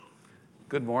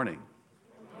Good morning.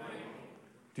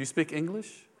 Do you speak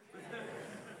English?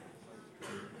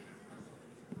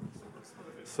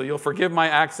 So you'll forgive my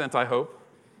accent, I hope.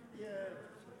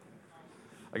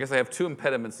 I guess I have two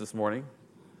impediments this morning.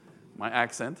 My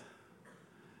accent,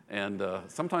 and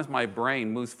sometimes my brain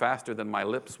moves faster than my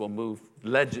lips will move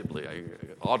legibly,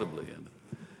 audibly.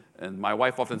 And my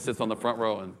wife often sits on the front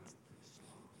row, and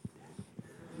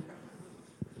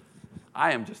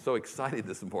I am just so excited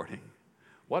this morning.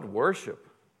 What worship.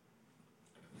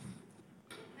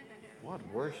 What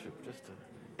worship, just to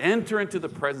enter into the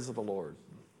presence of the Lord.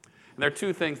 And there are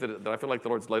two things that I feel like the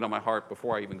Lord's laid on my heart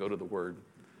before I even go to the Word.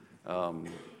 And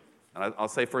I'll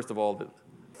say, first of all, that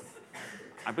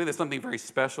I believe there's something very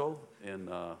special in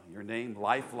your name,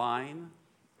 Lifeline.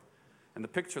 And the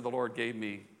picture the Lord gave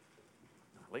me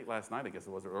late last night, I guess it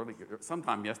was, or early,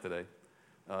 sometime yesterday.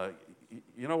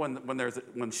 You know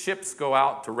when ships go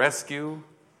out to rescue,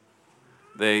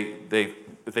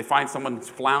 if they find someone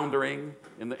floundering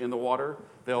in the water,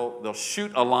 they'll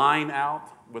shoot a line out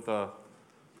with one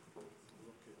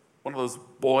of those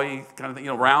buoy kind of thing,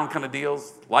 round kind of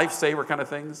deals, lifesaver kind of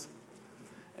things.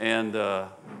 And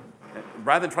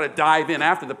rather than try to dive in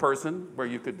after the person, where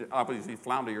you could obviously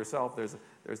flounder yourself,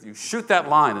 you shoot that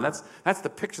line, and that's the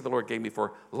picture the Lord gave me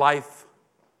for Lifeline.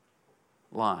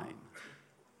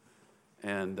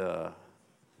 And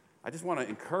I just want to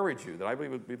encourage you that I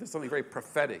believe there's something very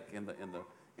prophetic in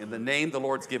the name the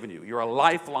Lord's given you. You're a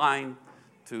lifeline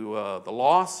to the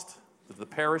lost, to the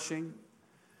perishing.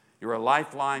 You're a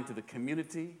lifeline to the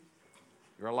community.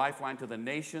 You're a lifeline to the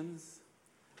nations.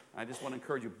 I just want to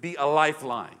encourage you, be a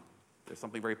lifeline. There's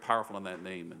something very powerful in that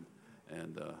name,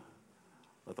 and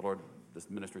let the Lord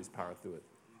just minister His power through it.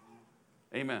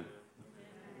 Amen.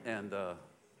 And the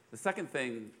second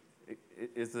thing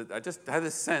is that I just have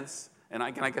this sense, and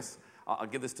I guess I'll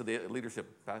give this to the leadership,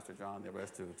 Pastor John, the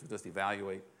rest, to just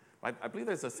evaluate. I believe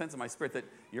there's a sense in my spirit that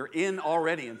you're in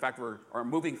already. In fact, we're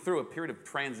moving through a period of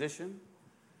transition.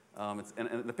 And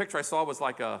the picture I saw was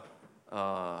like a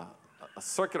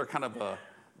circular kind of a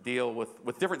deal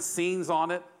with different scenes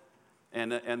on it.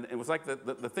 And it was like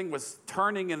the thing was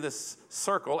turning in this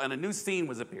circle, and a new scene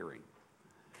was appearing.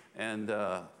 And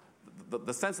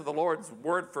the sense of the Lord's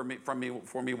word for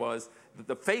me was that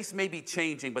the face may be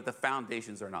changing, but the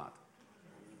foundations are not.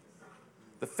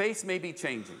 The face may be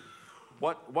changing.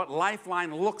 What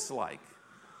Lifeline looks like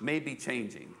may be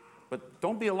changing. But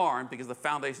don't be alarmed, because the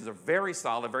foundations are very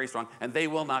solid, very strong, and they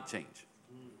will not change.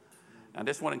 I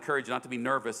just want to encourage you not to be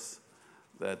nervous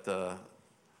that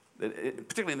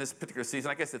particularly in this particular season,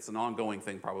 I guess it's an ongoing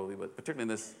thing probably, but particularly in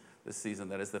this season,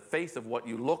 that is the face of what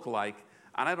you look like.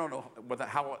 And I don't know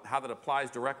how that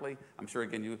applies directly. I'm sure,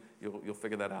 again, you'll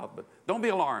figure that out. But don't be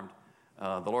alarmed.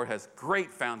 The Lord has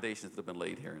great foundations that have been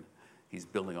laid here, and He's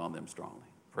building on them strongly.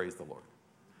 Praise the Lord.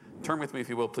 Turn with me, if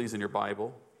you will, please, in your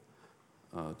Bible,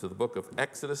 to the book of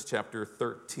Exodus, chapter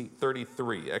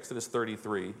 33. Exodus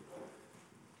 33.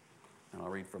 And I'll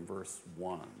read from verse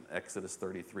 1. Exodus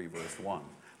 33, verse 1.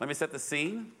 Let me set the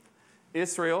scene.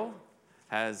 Israel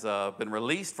has been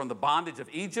released from the bondage of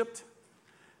Egypt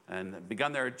and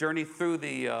begun their journey through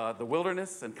the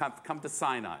wilderness and come to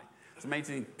Sinai. It's an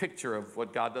amazing picture of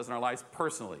what God does in our lives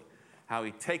personally, how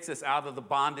He takes us out of the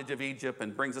bondage of Egypt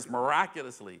and brings us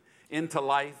miraculously into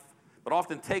life, but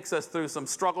often takes us through some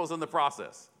struggles in the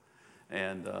process.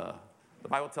 And the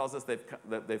Bible tells us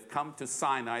that they've come to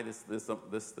Sinai,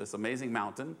 this amazing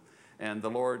mountain, and the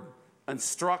Lord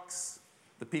instructs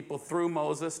the people through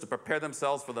Moses to prepare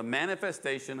themselves for the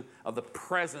manifestation of the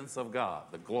presence of God,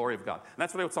 the glory of God. And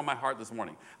that's what's on my heart this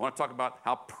morning. I want to talk about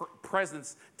how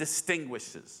presence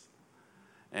distinguishes.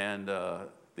 And the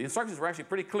instructions were actually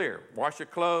pretty clear. Wash your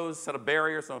clothes, set a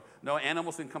barrier so no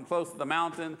animals can come close to the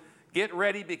mountain. Get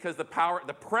ready, because the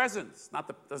presence,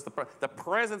 the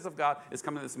presence of God is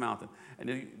coming to this mountain.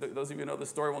 And those of you who know the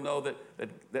story will know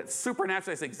that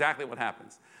supernaturally is exactly what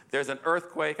happens. There's an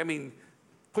earthquake. I mean,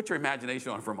 put your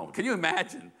imagination on it for a moment. Can you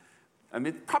imagine? I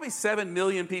mean, probably 7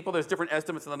 million people. There's different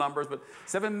estimates of the numbers, but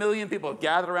 7 million people have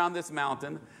gathered around this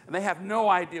mountain, and they have no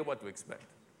idea what to expect.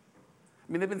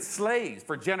 I mean, they've been slaves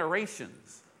for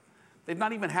generations. They've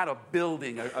not even had a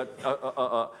building,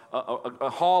 a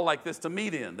hall like this to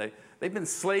meet in. They've been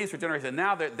slaves for generations. And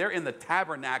now they're in the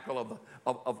tabernacle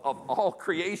of all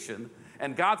creation,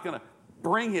 and God's going to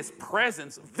bring His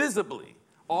presence visibly,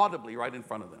 audibly right in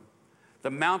front of them. The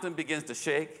mountain begins to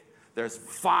shake. There's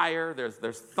fire.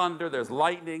 There's thunder. There's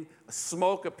lightning.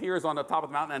 Smoke appears on the top of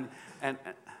the mountain. And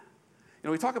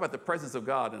we talk about the presence of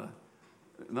God in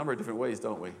a number of different ways,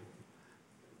 don't we?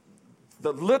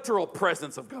 The literal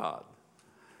presence of God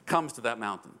comes to that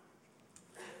mountain.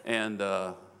 And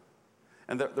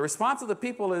And the response of the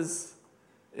people is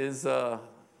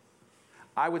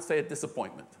I would say, a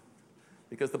disappointment.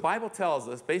 Because the Bible tells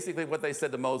us basically what they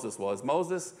said to Moses was,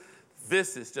 Moses,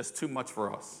 this is just too much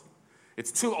for us.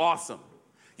 It's too awesome.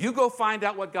 You go find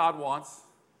out what God wants.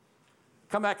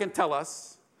 Come back and tell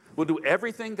us. We'll do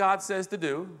everything God says to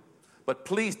do, but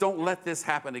please don't let this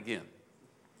happen again.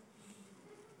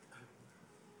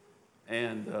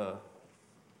 And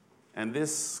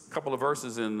this couple of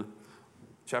verses in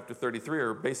chapter 33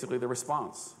 are basically the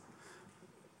response.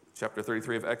 Chapter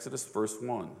 33 of Exodus, verse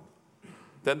 1.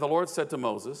 Then the Lord said to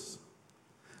Moses,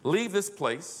 leave this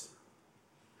place,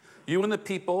 you and the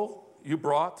people you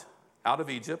brought out of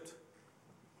Egypt,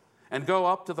 and go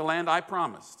up to the land I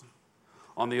promised,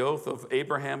 on the oath of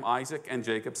Abraham, Isaac, and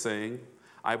Jacob, saying,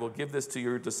 I will give this to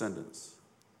your descendants.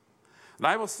 And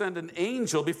I will send an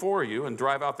angel before you and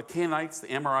drive out the Canaanites,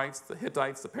 the Amorites, the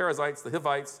Hittites, the Perizzites, the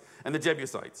Hivites, and the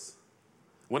Jebusites.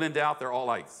 When in doubt, they're all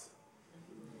ites.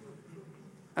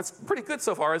 That's pretty good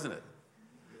so far, isn't it?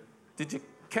 Did you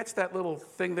catch that little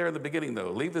thing there in the beginning,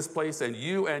 though? Leave this place, and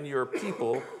you and your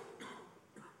people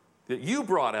that you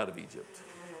brought out of Egypt.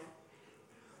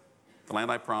 The land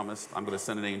I promised, I'm going to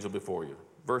send an angel before you.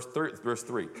 Verse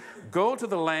 3. Go to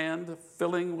the land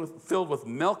filled with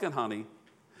milk and honey,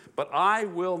 but I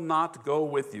will not go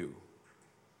with you,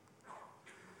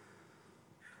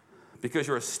 because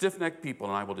you're a stiff-necked people,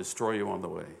 and I will destroy you on the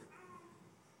way.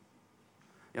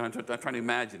 You know, I'm trying to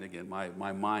imagine again.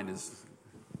 My mind is,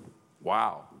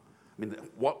 wow. I mean,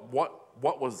 what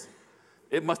was,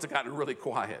 it must have gotten really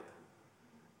quiet.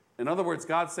 In other words,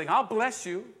 God's saying, I'll bless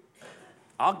you.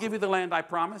 I'll give you the land I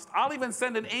promised. I'll even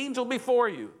send an angel before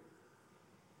you.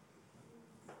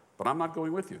 But I'm not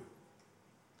going with you.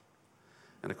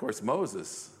 And of course,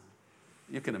 Moses,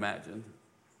 you can imagine,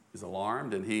 is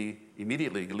alarmed, and he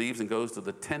immediately leaves and goes to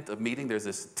the tent of meeting. There's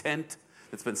this tent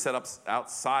that's been set up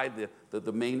outside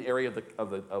the main area of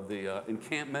the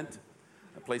encampment,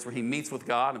 a place where he meets with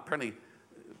God, and apparently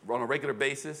on a regular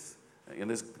basis. And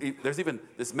there's even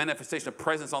this manifestation of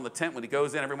presence on the tent. When he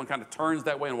goes in, everyone kind of turns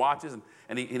that way and watches,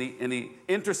 and he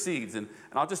intercedes. And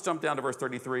I'll just jump down to verse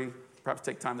 33. Perhaps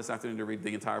take time this afternoon to read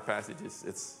the entire passage.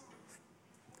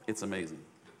 It's amazing.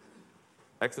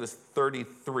 Exodus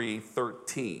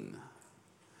 33:13.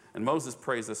 And Moses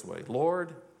prays this way,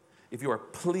 Lord, if you are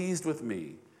pleased with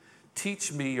me,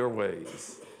 teach me your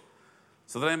ways,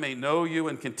 so that I may know you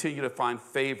and continue to find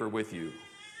favor with you.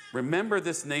 Remember,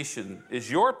 this nation is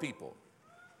your people.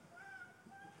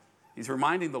 He's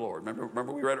reminding the Lord.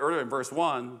 Remember we read earlier in verse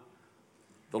 1,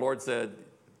 the Lord said,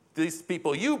 these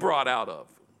people you brought out of.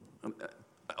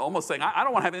 Almost saying, I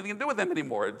don't want to have anything to do with them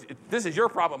anymore. This is your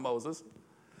problem, Moses.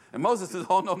 And Moses says,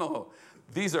 oh, no.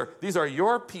 These are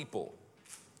your people.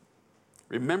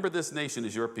 Remember, this nation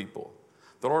is your people.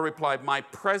 The Lord replied, my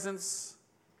presence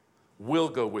will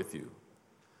go with you,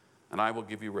 and I will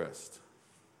give you rest.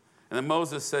 And then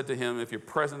Moses said to him, if your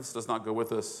presence does not go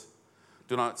with us,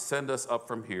 do not send us up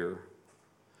from here.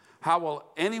 How will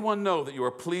anyone know that you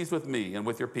are pleased with me and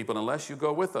with your people unless you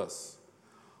go with us?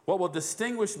 What will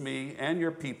distinguish me and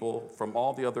your people from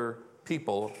all the other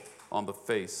people on the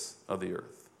face of the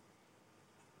earth?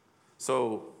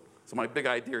 So my big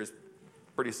idea is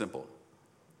pretty simple.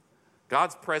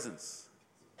 God's presence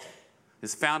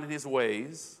is found in his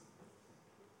ways.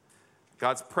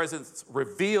 God's presence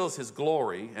reveals his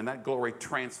glory, and that glory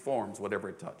transforms whatever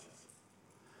it touches.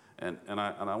 And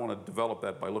I want to develop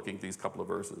that by looking at these couple of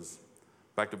verses.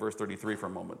 Back to verse 33 for a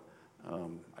moment.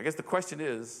 I guess the question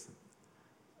is,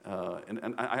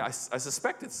 and I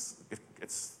suspect it's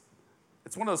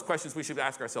one of those questions we should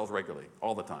ask ourselves regularly,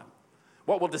 all the time.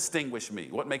 What will distinguish me?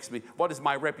 What makes me? What is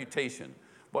my reputation?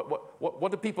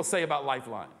 What do people say about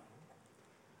Lifeline?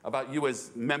 About you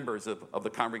as members of the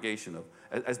congregation,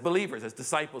 as believers, as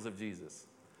disciples of Jesus?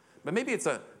 But maybe it's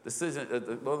a decision,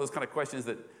 one of those kind of questions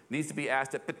that needs to be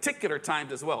asked at particular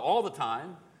times as well, all the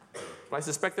time. But I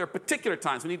suspect there are particular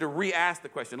times we need to re-ask the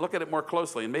question, look at it more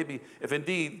closely, and maybe if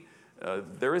indeed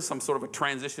there is some sort of a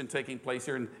transition taking place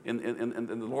here in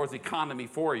the Lord's economy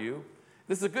for you,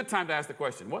 this is a good time to ask the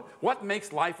question, what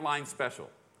makes Lifeline special?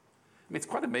 I mean, it's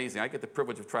quite amazing. I get the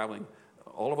privilege of traveling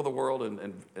all over the world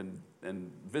and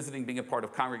visiting, being a part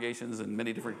of congregations in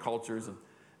many different cultures.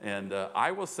 And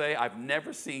I will say I've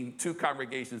never seen two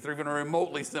congregations that are even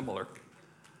remotely similar.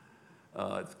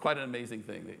 It's quite an amazing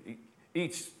thing.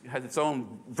 Each has its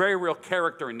own very real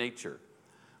character and nature,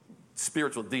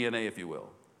 spiritual DNA, if you will.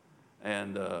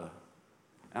 And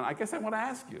I guess I want to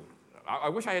ask you. I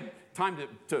wish I had time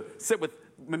to sit with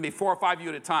maybe 4 or 5 of you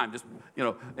at a time, just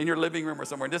in your living room or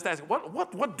somewhere, and just ask,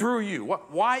 what drew you?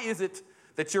 Why is it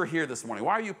that you're here this morning?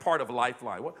 Why are you part of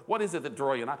Lifeline? What is it that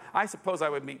draws you? And I suppose I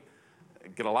would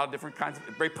get a lot of different kinds of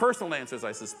very personal answers,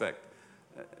 I suspect,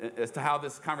 as to how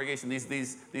this congregation,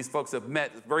 these folks have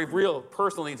met very real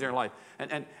personal needs in their life.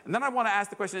 And then I want to ask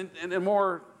the question in a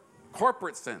more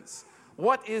corporate sense.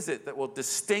 What is it that will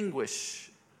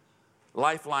distinguish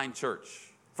Lifeline Church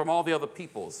from all the other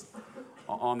peoples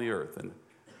on the earth?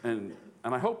 And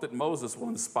I hope that Moses will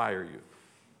inspire you.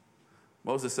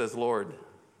 Moses says, Lord,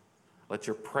 let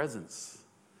your presence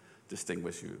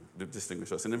distinguish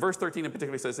us. And in verse 13 in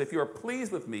particular, he says, if you are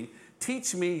pleased with me,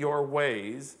 teach me your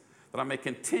ways, that I may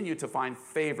continue to find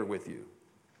favor with you.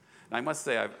 And I must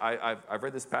say, I've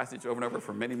read this passage over and over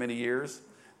for many, many years.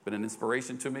 It's been an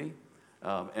inspiration to me.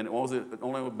 And it was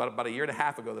only about a year and a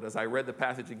half ago that as I read the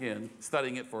passage again,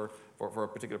 studying it for a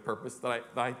particular purpose, that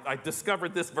I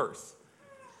discovered this verse.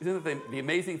 Isn't it the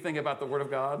amazing thing about the Word of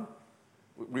God?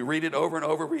 We read it over and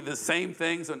over, read the same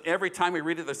things, and every time we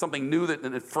read it, there's something new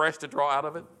and fresh to draw out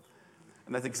of it.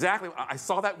 And that's exactly, I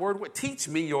saw that word, teach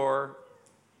me your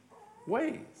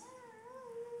ways.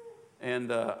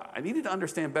 And I needed to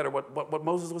understand better what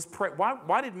Moses was praying.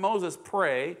 Why did Moses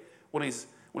pray when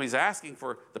he's asking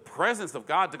for the presence of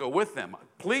God to go with them?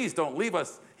 Please don't leave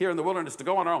us here in the wilderness to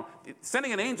go on our own.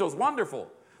 Sending an angel is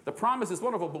wonderful. The promise is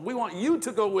wonderful, but we want you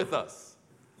to go with us.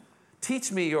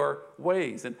 Teach me your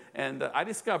ways. And I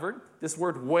discovered this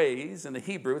word ways in the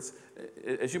Hebrew. It's,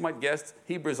 as you might guess,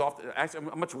 Hebrew is often actually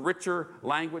a much richer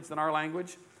language than our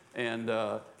language. And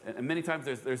many times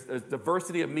there's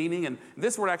diversity of meaning. And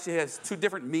this word actually has two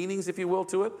different meanings, if you will,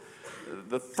 to it.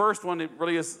 The first one, it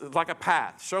really is like a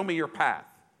path. Show me your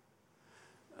path.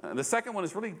 The second one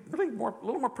is really a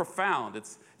little more profound.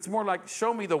 It's more like,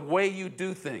 show me the way you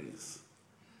do things.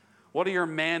 What are your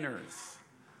manners?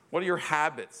 What are your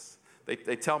habits?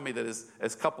 They tell me that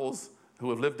as couples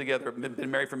who have lived together,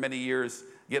 been married for many years,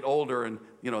 get older, and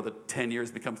the 10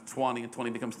 years becomes 20, and 20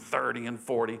 becomes 30 and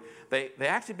 40, they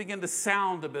actually begin to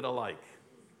sound a bit alike.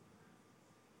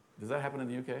 Does that happen in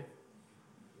the UK?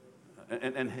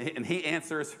 And he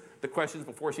answers the questions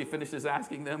before she finishes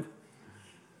asking them.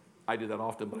 I do that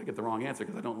often, but I get the wrong answer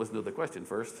because I don't listen to the question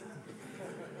first.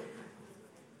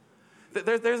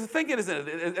 There's a thing, isn't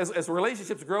it? As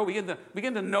relationships grow, we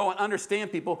begin to know and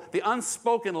understand people. The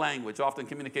unspoken language often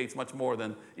communicates much more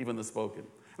than even the spoken.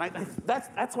 And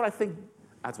that's what I think.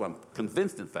 That's what I'm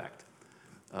convinced, in fact.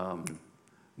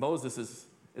 Moses is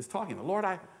talking about. Lord,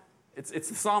 it's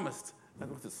the psalmist. I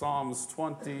looked at Psalms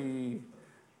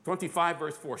 25,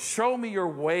 verse 4. Show me your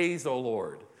ways, O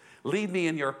Lord. Lead me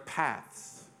in your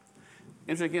paths.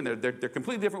 Interesting, again, they're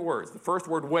completely different words. The first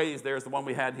word, ways, there is the one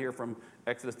we had here from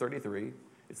Exodus 33.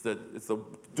 It's the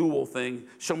dual thing.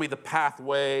 Show me the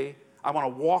pathway. I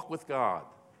want to walk with God.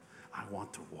 I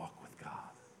want to walk with God.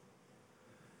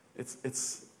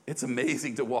 It's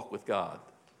amazing to walk with God,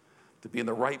 to be in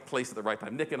the right place at the right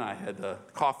time. Nick and I had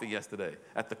coffee yesterday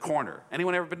at the Corner.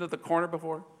 Anyone ever been to the Corner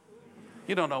before?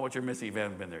 You don't know what you're missing if you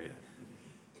haven't been there yet.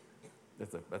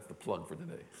 That's the plug for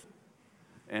today.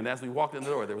 And as we walked in the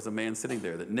door, there was a man sitting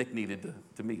there that Nick needed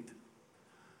to meet,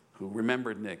 who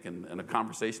remembered Nick, and a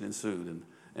conversation ensued,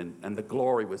 and the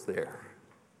glory was there.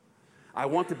 I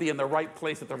want to be in the right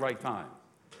place at the right time.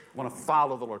 I want to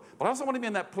follow the Lord. But I also want to be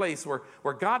in that place where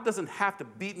God doesn't have to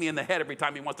beat me in the head every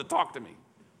time he wants to talk to me.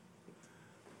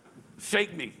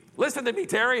 Shake me. Listen to me,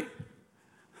 Terry.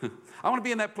 I want to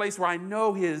be in that place where I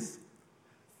know his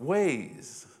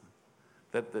ways,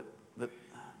 that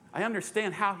I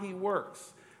understand how he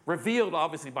works. Revealed,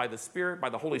 obviously, by the Spirit, by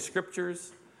the Holy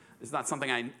Scriptures. It's not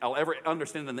something I'll ever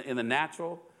understand in the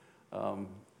natural.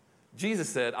 Jesus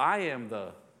said, I am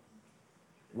the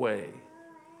way,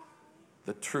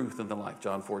 the truth, and the life.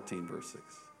 John 14, verse 6.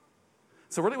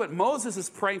 So really what Moses is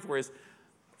praying for is,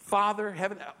 Father,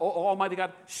 heaven, Almighty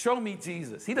God, show me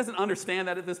Jesus. He doesn't understand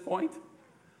that at this point.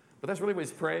 But that's really what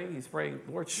he's praying. He's praying,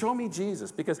 Lord, show me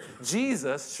Jesus, because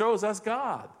Jesus shows us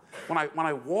God. When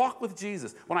I walk with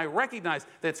Jesus, when I recognize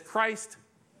that it's Christ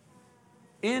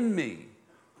in me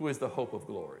who is the hope of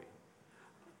glory.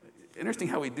 Interesting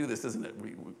how we do this, isn't it?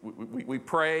 We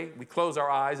pray, we close our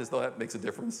eyes as though that makes a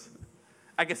difference.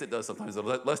 I guess it does sometimes.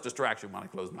 There's less distraction when I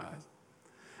close my eyes.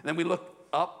 And then we look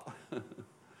up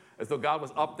as though God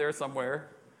was up there somewhere.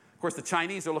 Of course, the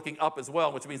Chinese are looking up as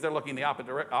well, which means they're looking the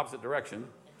opposite direction.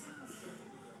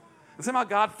 And somehow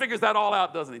God figures that all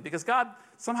out, doesn't he? Because God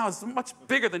somehow is much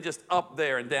bigger than just up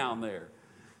there and down there.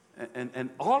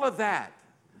 And all of that,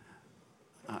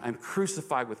 I'm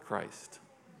crucified with Christ.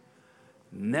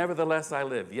 Nevertheless I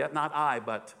live, yet not I,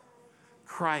 but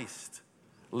Christ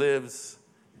lives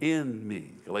in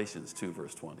me. Galatians 2,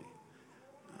 verse 20.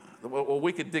 Well,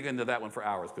 we could dig into that one for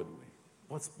hours, couldn't we?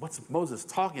 what's Moses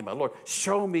talking about? Lord,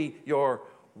 show me your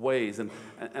ways. And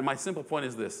my simple point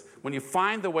is this: when you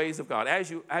find the ways of God, as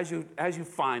you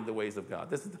find the ways of God,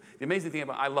 this is the amazing thing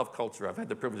about, I love culture. I've had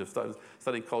the privilege of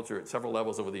studying culture at several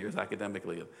levels over the years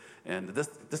academically, and this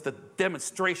the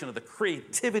demonstration of the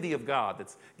creativity of God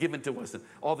that's given to us in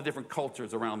all the different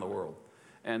cultures around the world.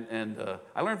 And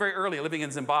I learned very early, living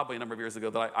in Zimbabwe a number of years ago,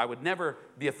 that I would never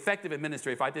be effective in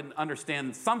ministry if I didn't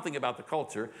understand something about the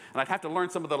culture, and I'd have to learn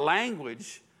some of the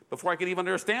language before I could even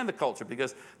understand the culture,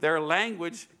 because their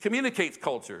language communicates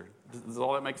culture. Does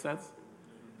all that make sense?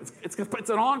 It's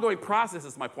an ongoing process,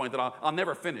 is my point, that I'll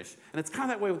never finish. And it's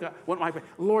kind of that way with God.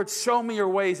 Lord, show me your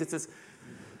ways. It's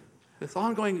this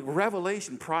ongoing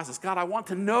revelation process. God, I want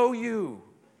to know you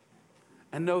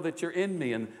and know that you're in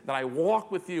me and that I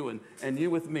walk with you and you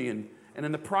with me. And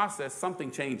in the process, something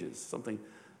changes.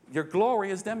 Your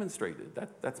glory is demonstrated.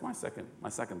 That's my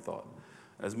second thought.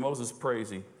 As Moses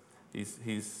prays,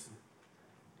 He's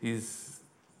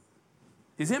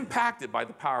impacted by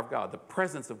the power of God, the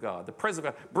presence of God,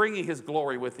 bringing His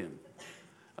glory with Him.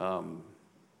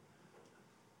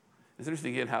 It's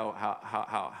interesting again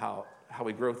how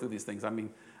we grow through these things. I mean,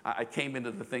 I came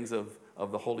into the things of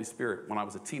the Holy Spirit when I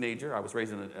was a teenager. I was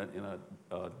raised in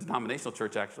a denominational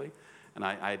church, actually, and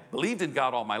I believed in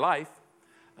God all my life.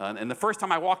 And the first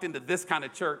time I walked into this kind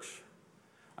of church,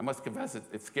 I must confess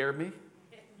it scared me.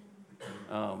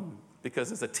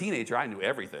 Because as a teenager, I knew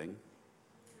everything.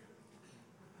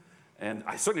 And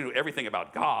I certainly knew everything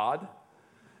about God.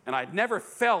 And I'd never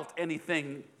felt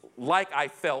anything like I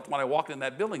felt when I walked in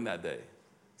that building that day.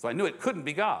 So I knew it couldn't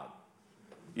be God.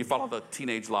 You follow the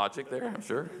teenage logic there, I'm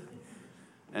sure.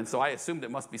 And so I assumed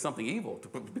it must be something evil,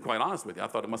 to be quite honest with you. I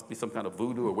thought it must be some kind of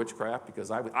voodoo or witchcraft,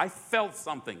 because I felt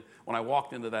something when I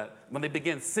walked into that, when they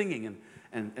began singing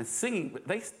and singing.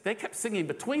 They kept singing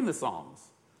between the songs,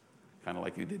 kind of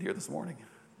like you did here this morning.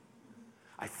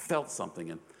 I felt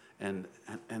something, and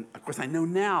of course I know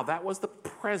now that was the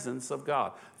presence of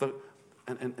God.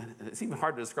 And it's even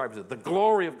hard to describe it. The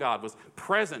glory of God was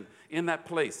present in that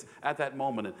place at that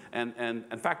moment. And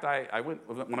in fact, when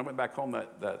I went back home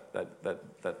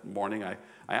that morning, I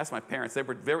asked my parents. They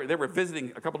were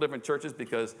visiting a couple different churches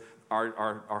because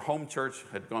our home church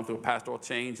had gone through a pastoral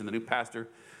change, and the new pastor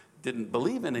didn't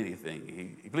believe in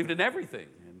anything. He believed in everything.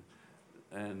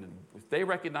 And they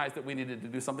recognized that we needed to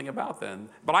do something about that.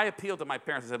 But I appealed to my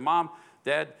parents. I said, Mom,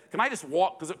 Dad, can I just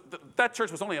walk? Because that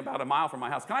church was only about a mile from my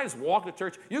house. Can I just walk to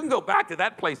church? You can go back to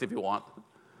that place if you want.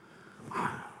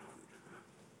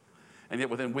 And yet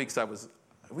within weeks I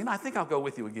think I'll go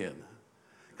with you again.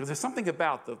 Because there's something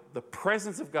about the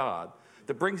presence of God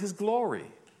that brings His glory.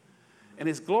 And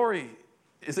His glory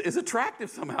is attractive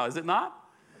somehow, is it not?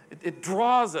 It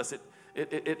draws us.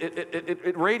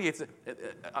 It radiates.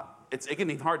 It's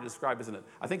again hard to describe, isn't it?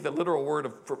 I think the literal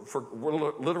word for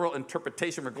literal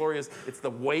interpretation for glory is it's the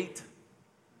weight.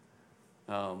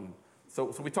 So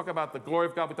we talk about the glory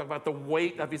of God. We talk about the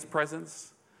weight of His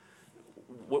presence.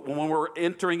 When we're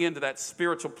entering into that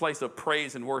spiritual place of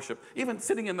praise and worship, even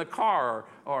sitting in the car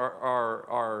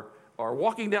or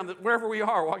walking down wherever we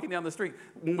are, walking down the street,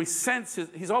 when we sense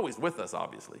He's always with us,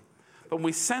 obviously. But when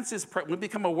we sense His presence, we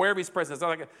become aware of His presence,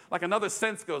 like another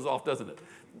sense goes off, doesn't it?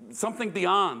 Something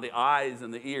beyond the eyes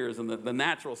and the ears and the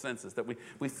natural senses, that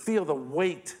we feel the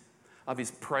weight of His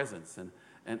presence.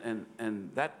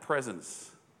 And that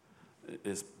presence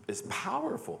is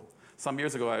powerful. Some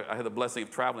years ago, I had the blessing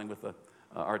of traveling with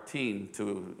our team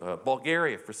to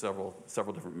Bulgaria for several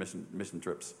different mission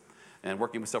trips, and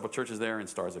working with several churches there in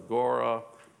Stara Zagora,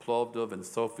 Plovdiv, and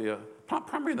Sofia,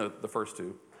 primarily the first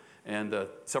two. And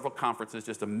several conferences,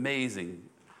 just amazing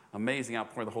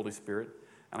outpouring of the Holy Spirit.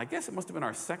 And I guess it must have been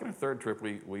our second or third trip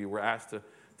we were asked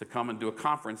to come and do a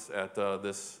conference at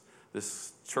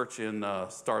this church in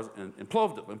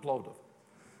Plovdiv.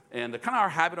 And kind of our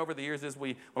habit over the years is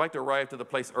we like to arrive to the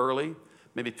place early,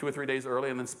 maybe 2 or 3 days early,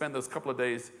 and then spend those couple of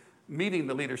days meeting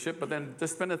the leadership, but then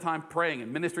just spend the time praying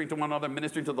and ministering to one another,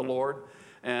 ministering to the Lord.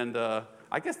 And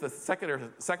I guess the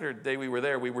second day we were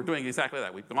there, we were doing exactly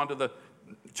that. We'd gone to the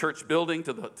church building,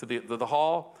 to the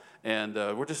hall, and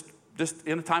we're just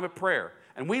in a time of prayer.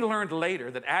 And we learned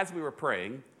later that as we were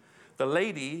praying, the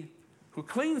lady who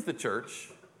cleans the church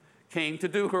came to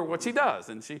do what she does.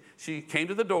 And she came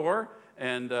to the door,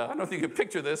 and I don't know if you can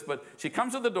picture this, but she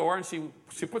comes to the door, and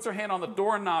she puts her hand on the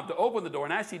doorknob to open the door.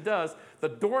 And as she does, the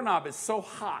doorknob is so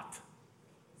hot,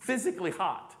 physically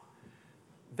hot,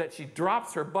 that she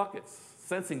drops her buckets,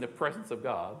 sensing the presence of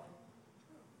God.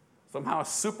 Somehow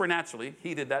supernaturally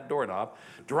heated that doorknob,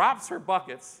 drops her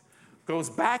buckets, goes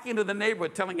back into the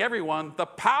neighborhood telling everyone the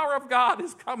power of God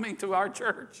is coming to our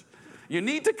church. You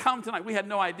need to come tonight. We had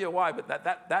no idea why, but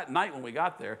that night when we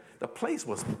got there, the place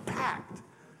was packed.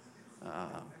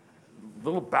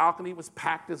 Little balcony was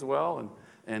packed as well,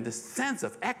 and this sense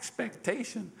of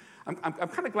expectation. I'm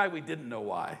kind of glad we didn't know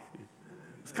why.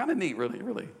 It's kind of neat, really,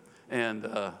 really. And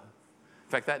in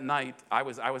fact, that night, I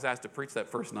was asked to preach that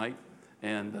first night,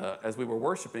 and as we were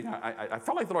worshiping, I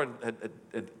felt like the Lord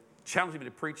had challenged me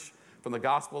to preach from the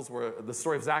Gospels, where the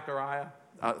story of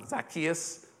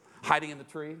Zacchaeus hiding in the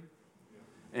tree.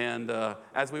 And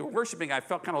as we were worshiping, I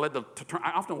felt kind of led to turn.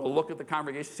 I often will look at the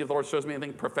congregation, see if the Lord shows me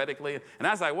anything prophetically. And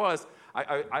as I was,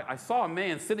 I saw a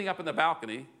man sitting up in the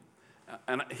balcony,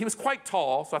 and he was quite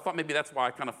tall, so I thought maybe that's why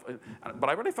I kind of, but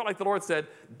I really felt like the Lord said,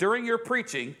 during your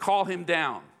preaching, call him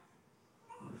down.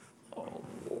 Oh,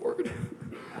 Lord.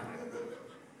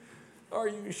 Are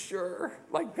you sure?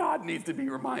 Like God needs to be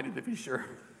reminded to be sure.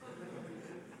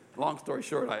 Long story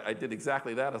short, I did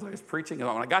exactly that as I was preaching. And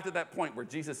when I got to that point where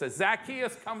Jesus says,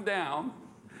 Zacchaeus, come down,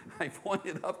 I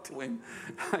pointed up to him.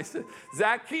 I said,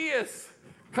 Zacchaeus,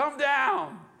 come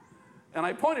down. And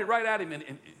I pointed right at him,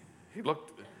 and he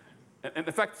looked. And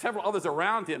in fact, several others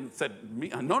around him said,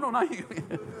 no, not you.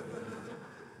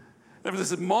 There was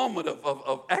this moment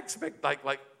of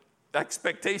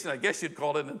expectation, I guess you'd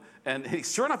call it. And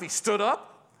sure enough, he stood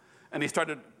up, and he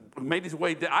made his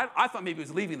way down. I thought maybe he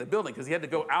was leaving the building because he had to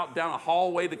go out down a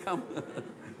hallway to come.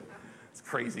 This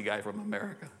crazy guy from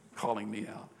America calling me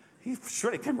out. He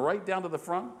came right down to the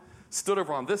front, stood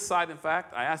over on this side. In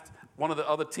fact, I asked one of the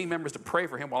other team members to pray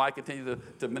for him while I continued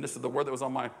to minister the word that was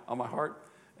on my heart.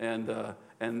 And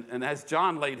as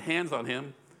John laid hands on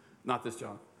him, not this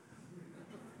John.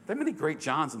 There are many great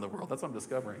Johns in the world. That's what I'm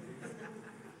discovering.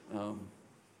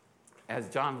 As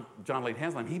John laid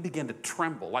hands on him, he began to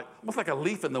tremble, almost like a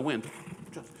leaf in the wind.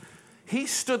 He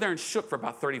stood there and shook for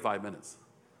about 35 minutes.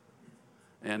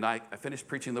 And I finished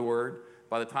preaching the word.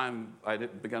 By the time I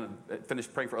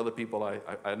finished praying for other people,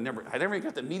 I never even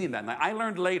got to meet him that night. I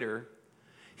learned later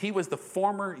he was the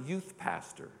former youth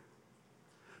pastor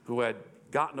who had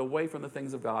gotten away from the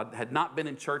things of God, had not been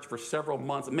in church for several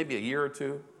months, maybe a year or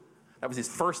two. That was his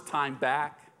first time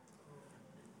back.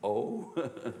 Oh.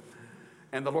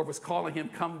 And the Lord was calling him,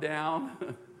 come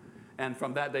down. And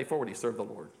from that day forward, he served the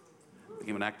Lord.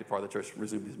 Became an active part of the church,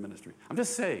 resumed his ministry. I'm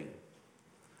just saying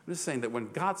that when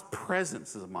God's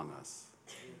presence is among us,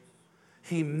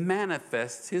 he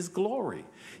manifests his glory.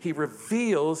 He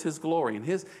reveals his glory, and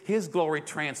his glory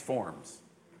transforms.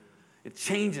 It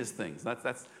changes things.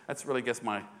 That's really, I guess,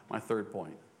 my third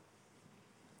point.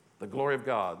 The glory of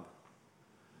God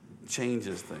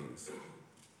changes things.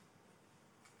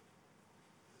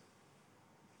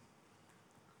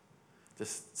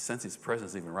 Just sense his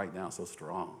presence even right now so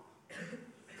strong.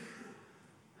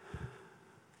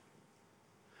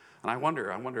 And I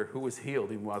wonder who was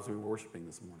healed even as we were worshiping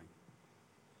this morning.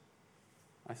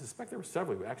 I suspect there were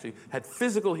several who actually had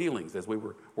physical healings as we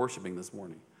were worshiping this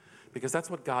morning. Because that's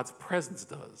what God's presence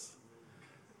does.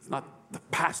 It's not the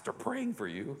pastor praying for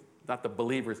you, not the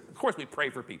believers. Of course, we pray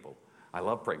for people. I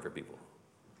love praying for people.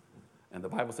 And the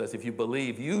Bible says, if you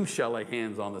believe, you shall lay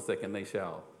hands on the sick and they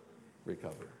shall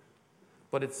recover.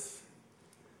 But it's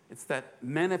that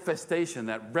manifestation,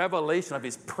 that revelation of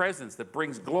his presence that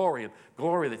brings glory, and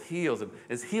glory that heals, and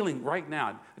is healing right now.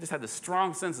 I just had this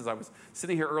strong sense as I was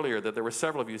sitting here earlier that there were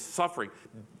several of you suffering,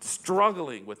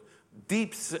 struggling with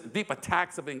deep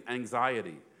attacks of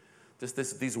anxiety. Just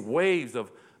these waves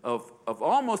of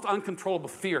almost uncontrollable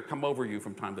fear come over you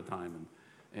from time to time.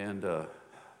 And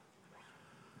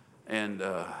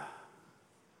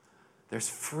there's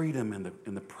freedom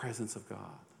in the presence of God.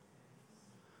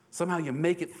 Somehow you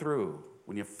make it through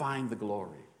when you find the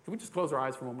glory. Can we just close our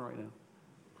eyes for a moment right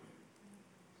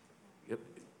now?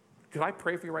 Could I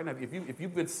pray for you right now? If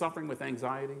you've been suffering with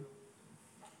anxiety,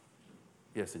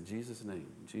 yes, in Jesus' name.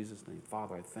 In Jesus' name.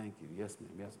 Father, I thank you. Yes,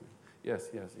 ma'am. Yes, ma'am. Yes,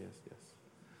 yes, yes, yes.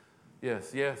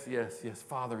 Yes, yes, yes, yes.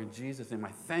 Father, in Jesus' name,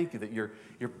 I thank you that your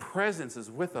presence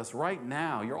is with us right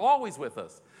now. You're always with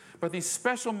us. But these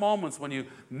special moments when you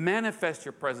manifest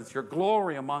your presence, your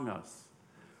glory among us.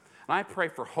 And I pray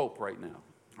for hope right now.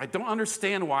 I don't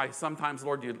understand why sometimes,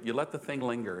 Lord, you let the thing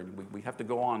linger and we have to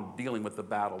go on dealing with the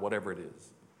battle, whatever it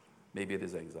is. Maybe it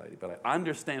is anxiety, but I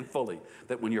understand fully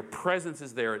that when your presence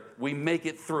is there, we make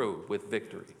it through with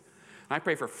victory. And I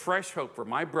pray for fresh hope for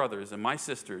my brothers and my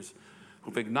sisters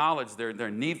who've acknowledged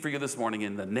their need for you this morning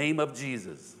in the name of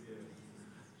Jesus.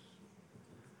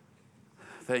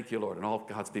 Thank you, Lord. And all of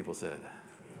God's people said,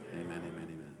 amen, amen,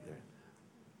 amen. There.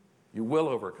 You will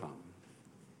overcome.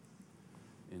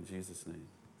 In Jesus' name.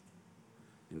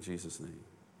 In Jesus' name.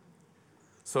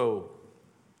 So,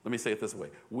 let me say it this way.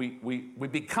 We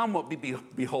become what we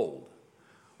behold.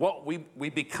 We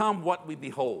become what we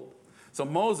behold. So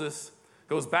Moses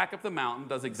goes back up the mountain,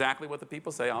 does exactly what the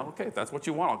people say. Oh, okay, if that's what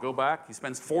you want, I'll go back. He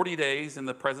spends 40 days in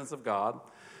the presence of God.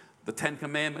 The 10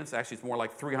 commandments, actually it's more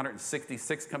like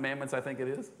 366 commandments, I think it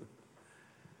is.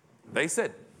 They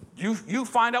said, you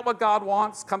find out what God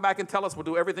wants, come back and tell us, we'll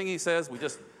do everything he says.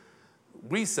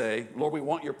 We say, Lord, we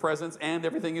want your presence and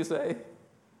everything you say.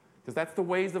 Because that's the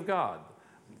ways of God.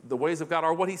 The ways of God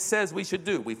are what he says we should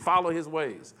do. We follow his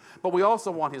ways. But we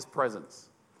also want his presence.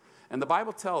 And the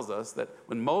Bible tells us that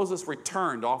when Moses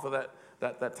returned off of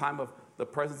that time of the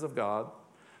presence of God,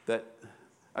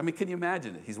 can you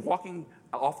imagine it? He's walking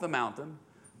off the mountain,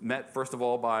 met first of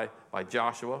all by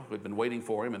Joshua, who had been waiting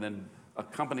for him, and then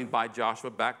accompanied by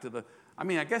Joshua back to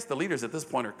I guess the leaders at this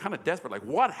point are kind of desperate, like,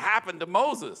 what happened to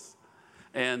Moses?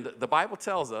 And the Bible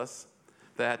tells us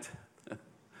that,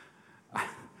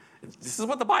 this is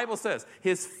what the Bible says,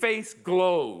 his face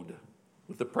glowed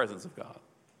with the presence of God.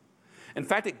 In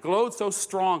fact, it glowed so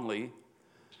strongly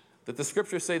that the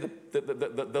scriptures say that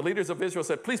the leaders of Israel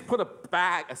said, please put a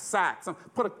sack,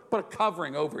 put a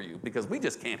covering over you, because we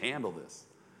just can't handle this.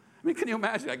 Can you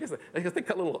imagine? I guess they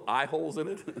cut little eye holes in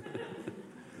it.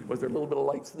 Was there a little bit of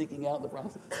light sneaking out in the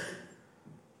process?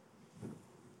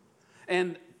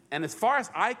 And as far as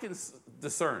I can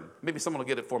discern, maybe someone will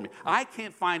get it for me, I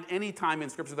can't find any time in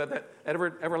Scripture that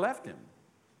ever left him.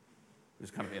 It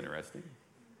was kind of interesting.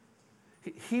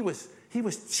 He was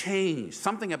changed.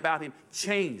 Something about him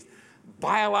changed.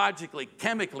 Biologically,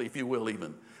 chemically, if you will,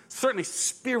 even. Certainly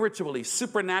spiritually,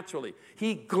 supernaturally.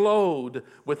 He glowed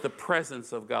with the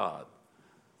presence of God.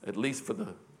 At least for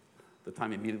the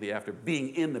time immediately after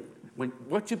being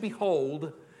what you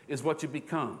behold is what you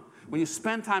become. When you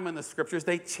spend time in the scriptures,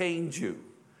 they change you.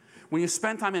 When you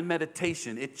spend time in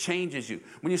meditation, it changes you.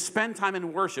 When you spend time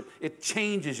in worship, it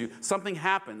changes you. Something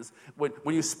happens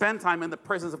when you spend time in the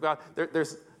presence of God.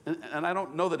 There's, and I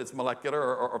don't know that it's molecular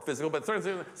or physical, but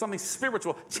certainly something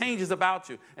spiritual changes about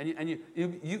you, and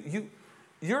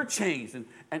you're changed.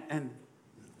 And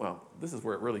well, this is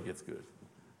where it really gets good.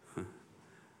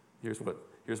 Here's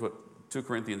what 2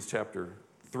 Corinthians chapter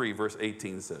 3, verse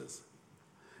 18 says.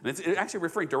 And it's actually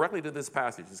referring directly to this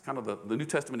passage. It's kind of the New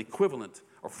Testament equivalent,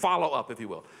 or follow-up, if you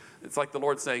will. It's like the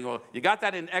Lord saying, well, you got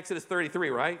that in Exodus 33,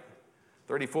 right?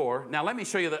 34. Now let me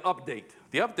show you the update.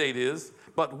 The update is,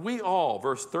 but we all,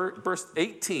 verse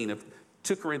 18 of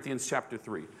 2 Corinthians chapter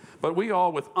 3, but we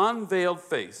all with unveiled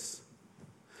face,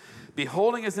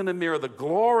 beholding as in a mirror the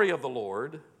glory of the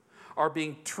Lord, are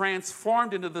being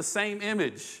transformed into the same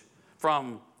image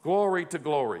from glory to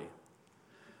glory,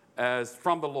 as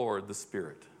from the Lord, the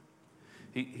Spirit.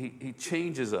 He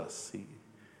changes us.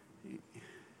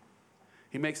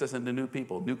 He makes us into new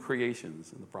people, new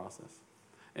creations in the process.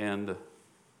 And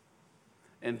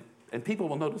people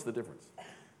will notice the difference.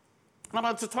 I'm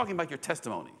not just talking about your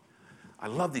testimony. I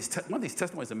love these. One of these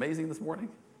testimonies is amazing this morning.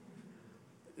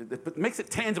 It makes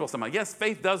it tangible somehow. Yes,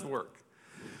 faith does work.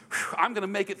 I'm going to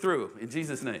make it through in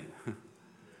Jesus' name.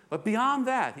 But beyond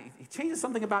that, he changes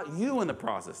something about you in the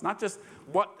process, not just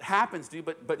what happens to you,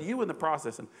 but you in the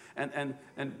process. And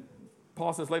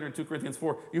Paul says later in 2 Corinthians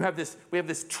 4, we have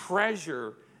this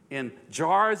treasure in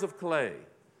jars of clay,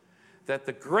 that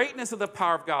the greatness of the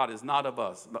power of God is not of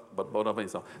us, but of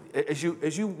himself. As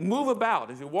you move about,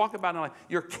 as you walk about in life,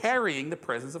 you're carrying the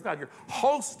presence of God. You're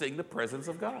hosting the presence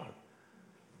of God.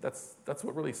 That's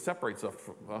what really separates us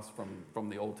from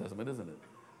the Old Testament, isn't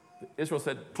it? Israel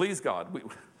said, please God,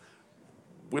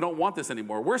 we don't want this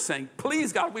anymore. We're saying,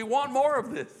 please God, we want more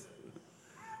of this.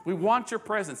 We want your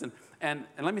presence. And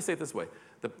let me say it this way.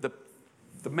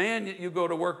 The man you go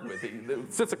to work with,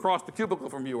 that sits across the cubicle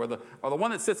from you, or the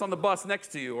one that sits on the bus next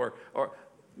to you, or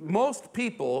most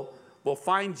people will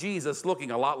find Jesus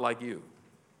looking a lot like you.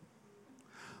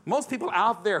 Most people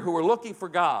out there who are looking for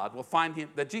God will find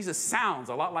that Jesus sounds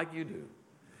a lot like you do,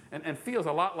 and feels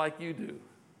a lot like you do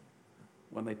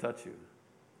when they touch you.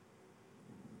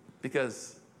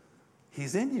 Because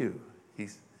he's in you.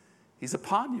 He's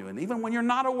upon you. And even when you're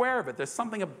not aware of it, there's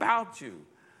something about you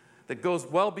that goes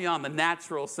well beyond the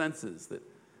natural senses.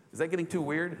 Is that getting too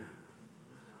weird?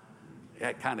 Yeah,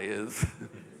 it kind of is.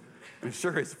 I'm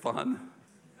sure it's fun.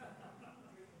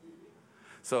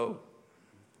 So,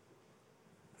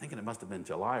 thinking it must have been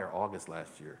July or August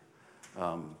last year.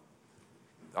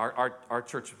 Our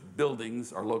church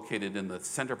buildings are located in the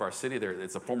center of our city.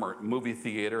 It's a former movie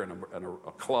theater and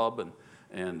a club,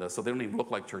 and so they don't even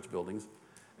look like church buildings.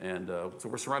 And so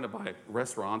we're surrounded by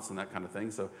restaurants and that kind of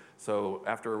thing. So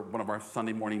after one of our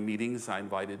Sunday morning meetings, my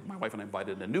wife and I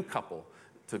invited a new couple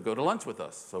to go to lunch with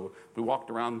us. So we walked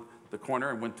around the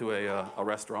corner and went to a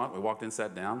restaurant. We walked in,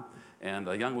 sat down, and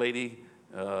a young lady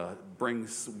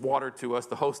brings water to us,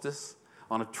 the hostess,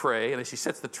 on a tray. And as she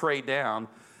sets the tray down,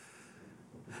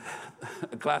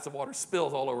 a glass of water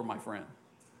spills all over my friend.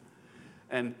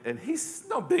 And he's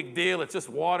no big deal. It's just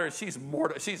water. She's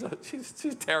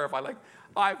she's terrified. Like,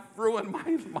 I've ruined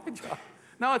my job.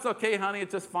 No, it's okay, honey.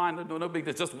 It's just fine. No big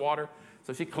deal. It's just water.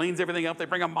 So she cleans everything up. They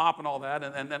bring a mop and all that.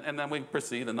 And then we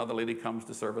proceed. Another lady comes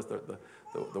to serve us,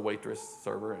 the waitress,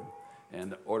 server,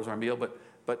 and orders our meal.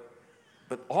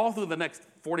 But all through the next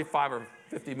 45 or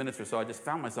 50 minutes or so, I just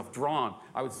found myself drawn.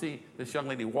 I would see this young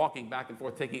lady walking back and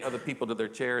forth, taking other people to their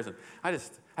chairs. And I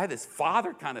had this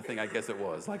father kind of thing, I guess it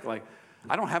was. Like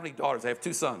I don't have any daughters. I have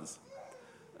 2 sons.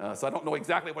 So I don't know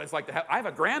exactly what it's like to have. I have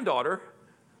a granddaughter,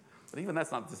 but even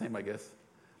that's not the same, I guess.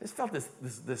 I just felt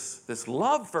this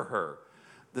love for her.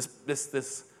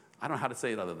 This I don't know how to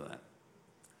say it other than that.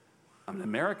 An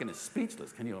American is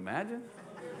speechless. Can you imagine?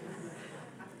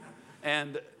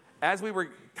 And as we were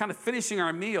kind of finishing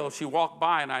our meal, she walked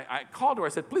by, and I called her. I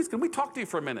said, please, can we talk to you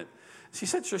for a minute? She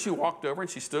said, sure. She walked over, and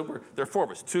she stood where there are 4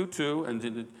 of us, two,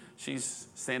 and she's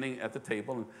standing at the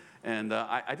table. And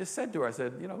I just said to her, I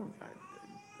said,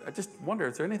 I just wonder,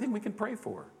 is there anything we can pray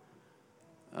for?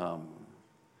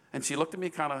 And she looked at me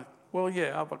kind of, well,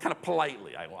 yeah, but kind of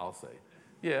politely, I'll say,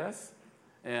 yes.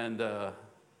 And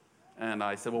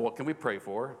I said, well, what can we pray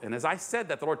for? And as I said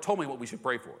that, the Lord told me what we should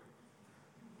pray for.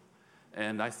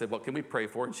 And I said, what can we pray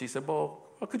for? And she said, well,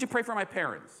 could you pray for my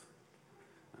parents?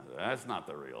 I said, that's not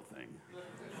the real thing.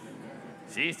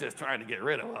 She's just trying to get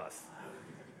rid of us.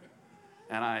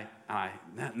 And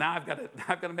now I've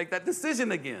got to make that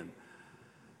decision again.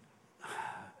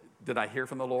 Did I hear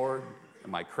from the Lord?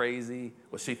 Am I crazy?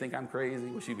 Will she think I'm crazy?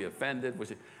 Will she be offended?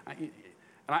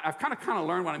 I've kind of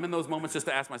learned when I'm in those moments just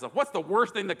to ask myself, what's the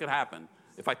worst thing that could happen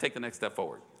if I take the next step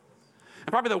forward?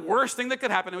 And probably the worst thing that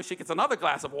could happen is she gets another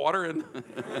glass of water. And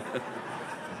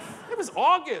it was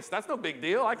August. That's no big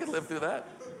deal. I could live through that.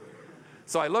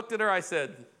 So I looked at her. I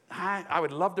said, I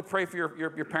would love to pray for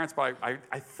your parents, but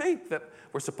I think that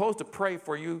we're supposed to pray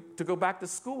for you to go back to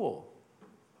school.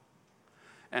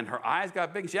 And her eyes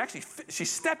got big. She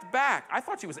stepped back. I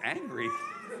thought she was angry.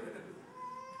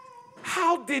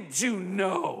 How did you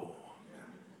know?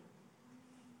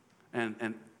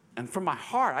 And from my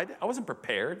heart, I wasn't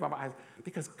prepared.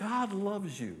 Because God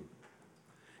loves you.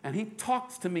 And he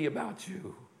talks to me about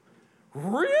you.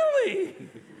 Really?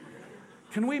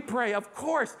 Can we pray? Of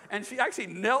course. And she actually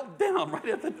knelt down right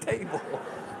at the table.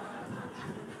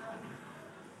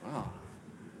 Wow.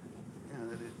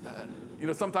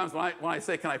 Sometimes when I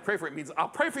say, can I pray for you, it means I'll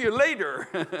pray for you later.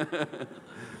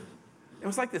 It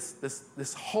was like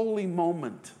this holy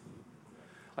moment.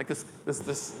 Like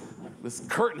this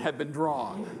curtain had been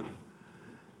drawn.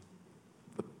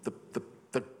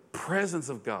 The presence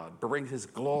of God brings his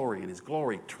glory, and his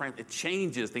glory, it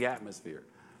changes the atmosphere.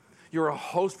 You're a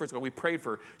host for God. We prayed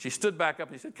for her. She stood back up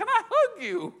and she said, can I hug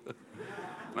you?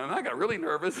 And I got really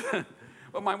nervous.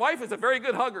 But my wife is a very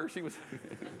good hugger. She was.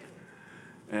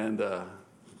 And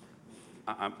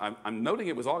I'm noting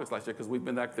it was August last year because we've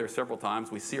been back there several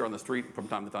times. We see her on the street from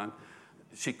time to time.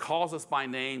 She calls us by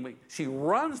name. She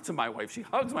runs to my wife. She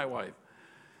hugs my wife.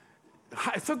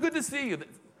 It's so good to see you.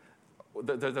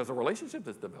 There's a relationship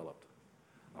that's developed.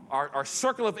 Our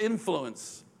circle of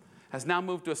influence has now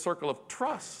moved to a circle of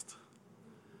trust.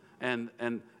 And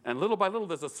little by little,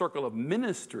 there's a circle of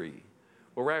ministry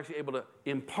where we're actually able to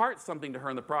impart something to her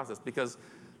in the process because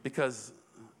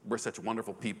we're such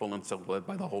wonderful people and so led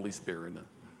by the Holy Spirit.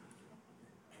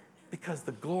 Because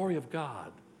the glory of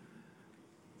God,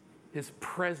 his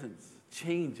presence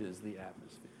changes the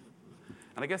atmosphere.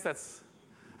 And I guess that's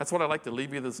what I'd like to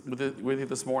leave you with you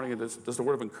this morning. And just a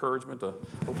word of encouragement,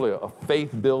 hopefully a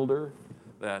faith builder,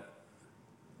 that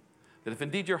if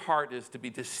indeed your heart is to be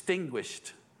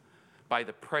distinguished by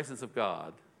the presence of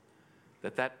God,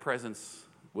 that presence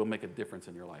will make a difference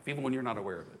in your life, even when you're not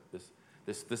aware of it.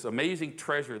 This amazing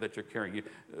treasure that you're carrying.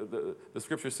 The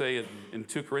scriptures say in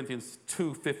 2 Corinthians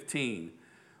 2:15,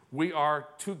 we are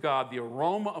to God the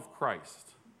aroma of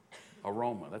Christ.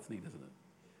 Aroma, that's neat, isn't it?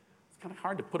 It's kind of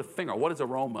hard to put a finger on what is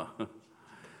aroma.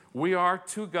 We are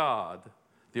to God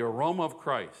the aroma of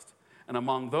Christ, and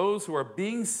among those who are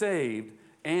being saved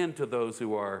and to those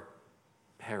who are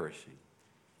perishing.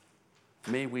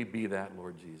 May we be that,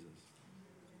 Lord Jesus.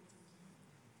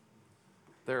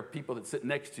 There are people that sit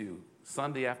next to you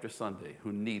Sunday after Sunday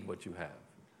who need what you have.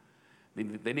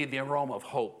 They need the aroma of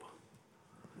hope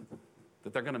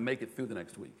that they're going to make it through the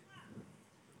next week,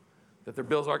 that their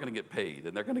bills are going to get paid,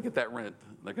 and they're going to get that rent,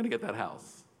 and they're going to get that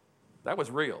house. That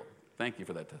was real. Thank you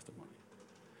for that testimony.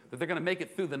 That they're going to make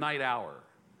it through the night hour,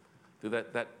 through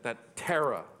that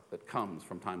terror that comes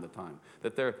from time to time.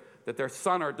 That their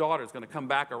son or daughter is going to come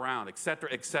back around, et cetera,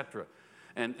 et cetera.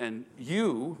 And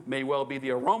you may well be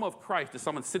the aroma of Christ to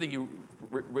someone sitting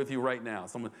with you right now.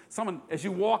 Someone, as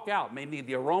you walk out, may need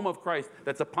the aroma of Christ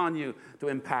that's upon you to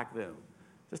impact them.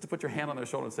 Just to put your hand on their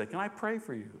shoulder and say, can I pray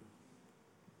for you?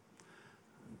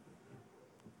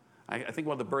 I think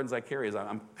one of the burdens I carry is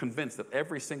I'm convinced that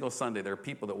every single Sunday there are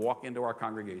people that walk into our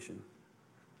congregation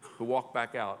who walk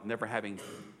back out never having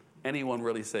anyone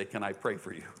really say, can I pray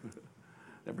for you?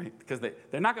 Because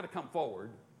they're not going to come forward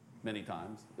many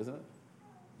times, isn't it?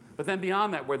 But then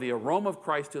beyond that, we're the aroma of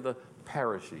Christ to the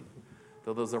perishing,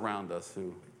 to those around us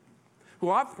who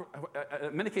have,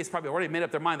 in many cases, probably already made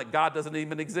up their mind that God doesn't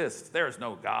even exist. There is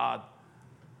no God.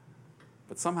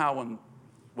 But somehow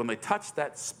when they touch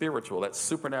that spiritual, that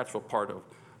supernatural part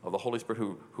of the Holy Spirit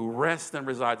who rests and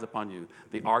resides upon you,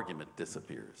 the argument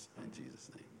disappears in Jesus'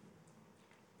 name.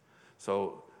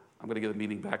 So I'm going to give the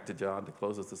meeting back to John to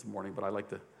close this morning, but I like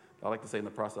to say in the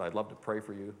process, I'd love to pray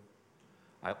for you.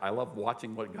 I love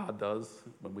watching what God does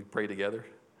when we pray together.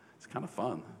 It's kind of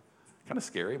fun. Kind of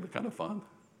scary, but kind of fun.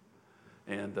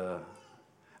 And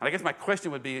I guess my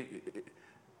question would be,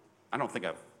 I don't think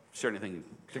I've shared anything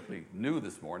particularly new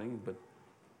this morning,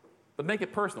 but make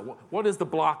it personal. What is the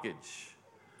blockage?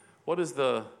 What is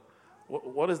the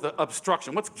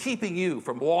obstruction? What's keeping you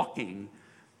from walking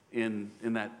in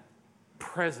that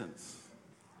presence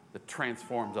that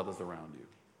transforms others around you?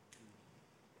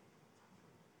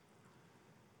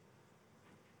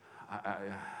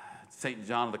 St.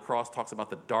 John of the Cross talks about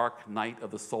the dark night of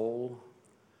the soul.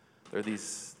 There are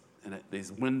these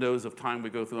windows of time we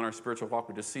go through in our spiritual walk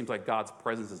where it just seems like God's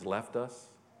presence has left us.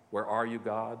 Where are you,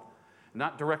 God?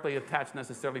 Not directly attached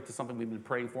necessarily to something we've been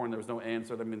praying for and there was no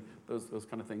answer. I mean, those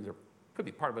kind of things could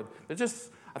be part of it. They're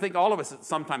just, I think all of us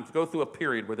sometimes go through a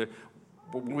period where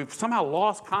we've somehow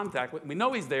lost contact. We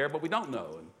know he's there, but we don't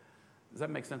know. And does that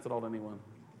make sense at all to anyone?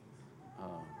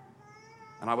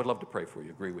 And I would love to pray for you,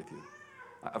 agree with you.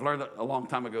 I've learned a long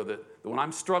time ago that when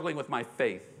I'm struggling with my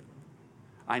faith,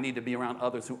 I need to be around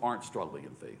others who aren't struggling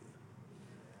in faith.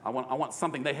 I want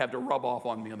something they have to rub off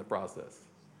on me in the process.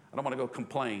 I don't want to go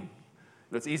complain.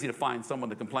 It's easy to find someone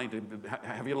to complain to.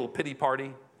 Have you a little pity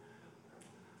party?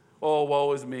 Oh,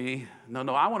 woe is me. No,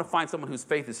 I want to find someone whose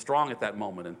faith is strong at that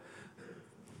moment.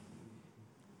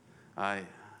 And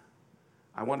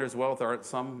I wonder as well if there aren't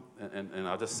some, and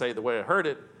I'll just say it the way I heard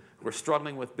it, we're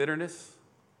struggling with bitterness.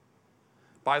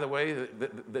 By the way,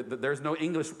 there's no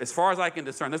English, as far as I can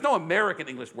discern, there's no American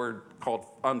English word called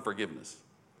unforgiveness.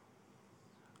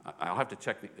 I'll have to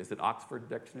check, is it Oxford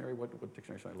Dictionary? What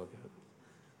dictionary should I look at?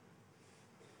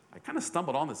 I kind of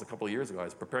stumbled on this a couple of years ago. I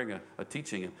was preparing a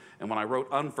teaching, and when I wrote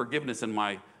unforgiveness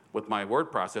with my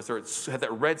word processor, it had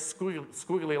that red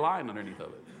squiggly line underneath of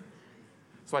it.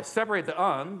 So I separated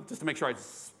the just to make sure I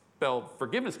spelled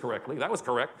forgiveness correctly. That was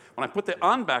correct. When I put the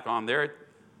back on there,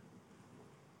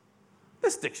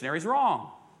 this dictionary's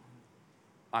wrong.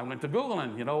 I went to Google,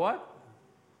 and you know what?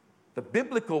 The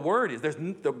biblical word is,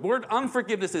 the word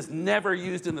unforgiveness is never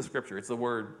used in the scripture. It's the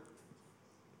word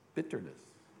bitterness.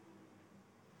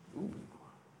 Ooh.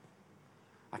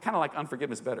 I kind of like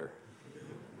unforgiveness better.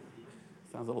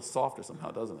 Sounds a little softer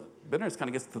somehow, doesn't it? Bitterness kind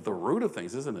of gets to the root of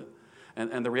things, isn't it?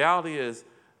 And the reality is,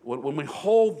 when we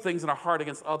hold things in our heart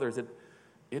against others,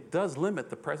 it does limit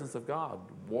the presence of God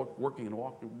working and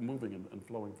moving and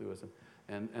flowing through us.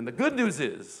 And the good news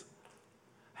is,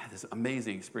 I had this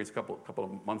amazing experience a couple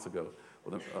of months ago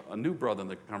with a new brother in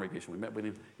the congregation. We met with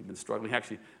him. He'd been struggling. He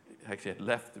actually had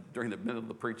left during the middle of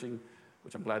the preaching,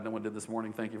 which I'm glad no one did this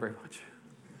morning. Thank you very much.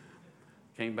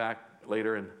 Came back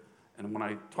later, and when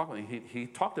I talked with him, he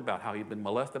talked about how he'd been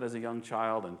molested as a young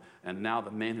child, and now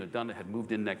the man who had done it had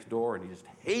moved in next door, and he just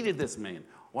hated this man,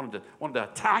 wanted to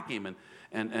attack him,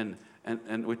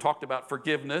 and we talked about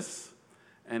forgiveness.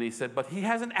 And he said, but he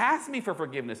hasn't asked me for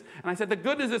forgiveness. And I said, the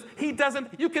good news is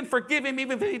you can forgive him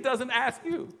even if he doesn't ask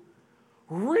you.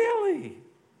 Really?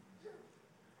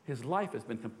 His life has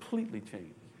been completely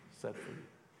changed, set free.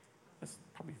 That's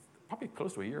probably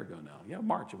close to a year ago now. Yeah,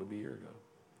 March, it would be a year ago.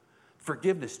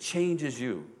 Forgiveness changes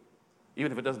you,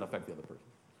 even if it doesn't affect the other person.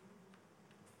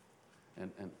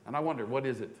 And I wonder, what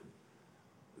is it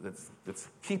that's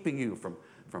keeping you from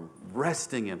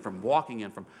resting in, from walking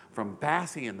in, from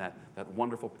basking in that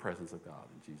wonderful presence of God.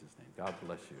 In Jesus' name. God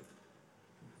bless you.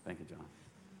 Thank you, John.